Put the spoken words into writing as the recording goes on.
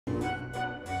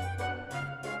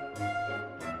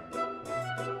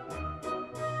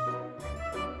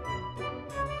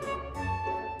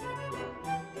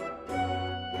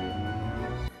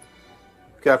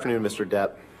Good afternoon, Mr.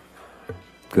 Depp.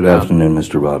 Good afternoon,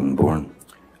 Mr. Rottenborn.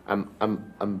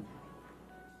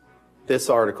 This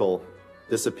article,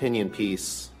 this opinion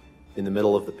piece in the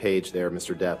middle of the page there,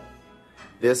 Mr. Depp,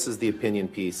 this is the opinion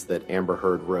piece that Amber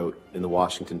Heard wrote in the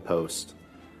Washington Post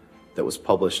that was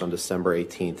published on December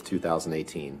 18th,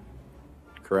 2018.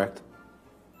 Correct?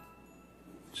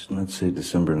 Doesn't that say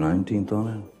December 19th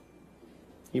on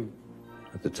it?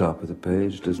 At the top of the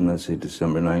page, doesn't that say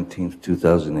December 19th,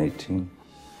 2018?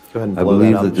 Go ahead and I blow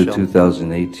believe that up, that the Michelle.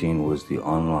 2018 was the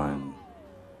online,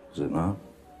 was it not?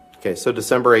 Okay, so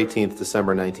December 18th,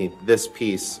 December 19th, this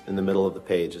piece in the middle of the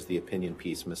page is the opinion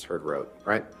piece Ms. Heard wrote,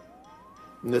 right?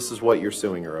 And this is what you're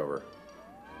suing her over.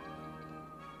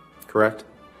 Correct?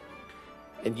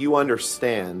 And you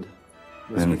understand,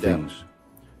 Mr. Many Depp, things.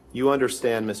 you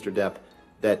understand, Mr. Depp,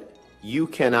 that you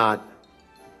cannot,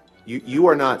 you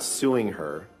are not suing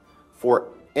her for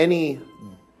any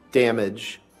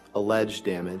damage, alleged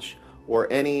damage,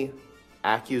 or any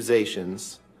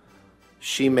accusations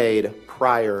she made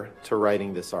prior to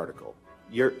writing this article.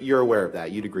 You're aware of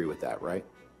that. You'd agree with that, right?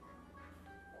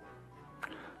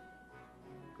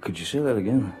 Could you say that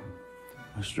again,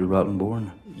 Mr.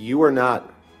 Rottenborn? You are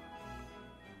not.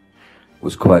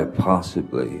 Was quite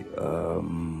possibly.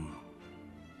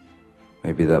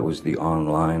 Maybe that was the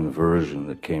online version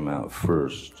that came out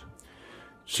first.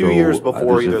 2 years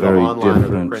before either the online or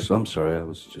the print. I'm sorry, I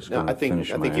was just going to finish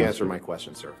my I think you answer. answered my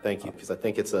question, sir. Thank you, because I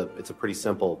think it's a pretty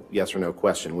simple yes or no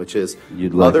question, which is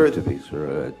You'd like it to be,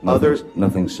 sir.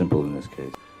 Nothing simple in this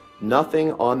case.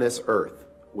 Nothing on this earth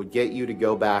would get you to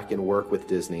go back and work with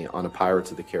Disney on a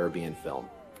Pirates of the Caribbean film.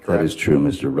 Correct? That is true,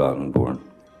 Mr. Rottenborn.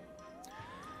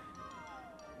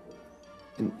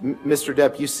 Mr.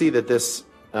 Depp, you see that this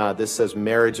says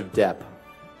Marriage of Depp,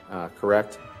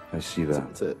 correct? I see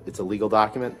that. It's a legal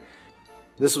document.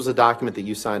 This was a document that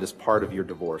you signed as part of your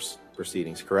divorce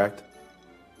proceedings, correct?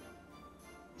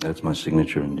 That's my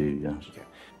signature indeed, yes. Okay.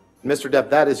 Mr. Depp,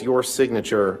 that is your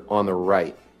signature on the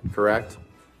right, correct?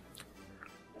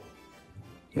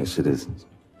 Yes, it is.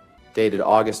 Dated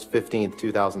August 15th,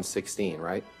 2016,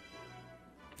 right?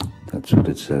 That's what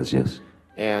it says, yes.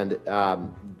 And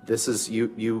this is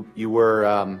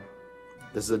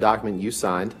this is a document you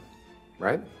signed,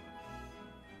 right?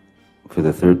 For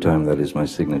the third time, that is my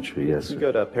signature, yes. You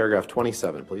go to paragraph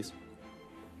 27, please.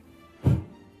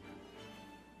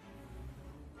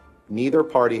 Neither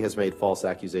party has made false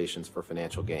accusations for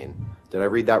financial gain. Did I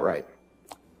read that right?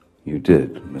 You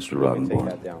did, Mr. Take Rottenborn.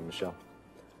 that down, Michelle.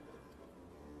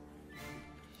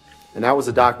 And that was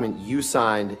a document you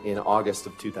signed in August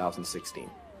of 2016.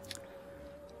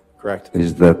 Correct?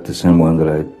 Is that the same one that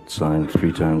I signed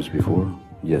 3 times before?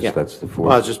 Yes, Yeah. that's the fourth.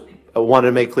 Well, I wanted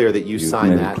to make clear that you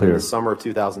signed made it that in clear. the summer of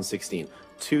 2016,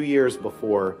 2 years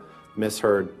before Ms.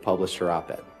 Heard published her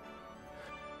op-ed.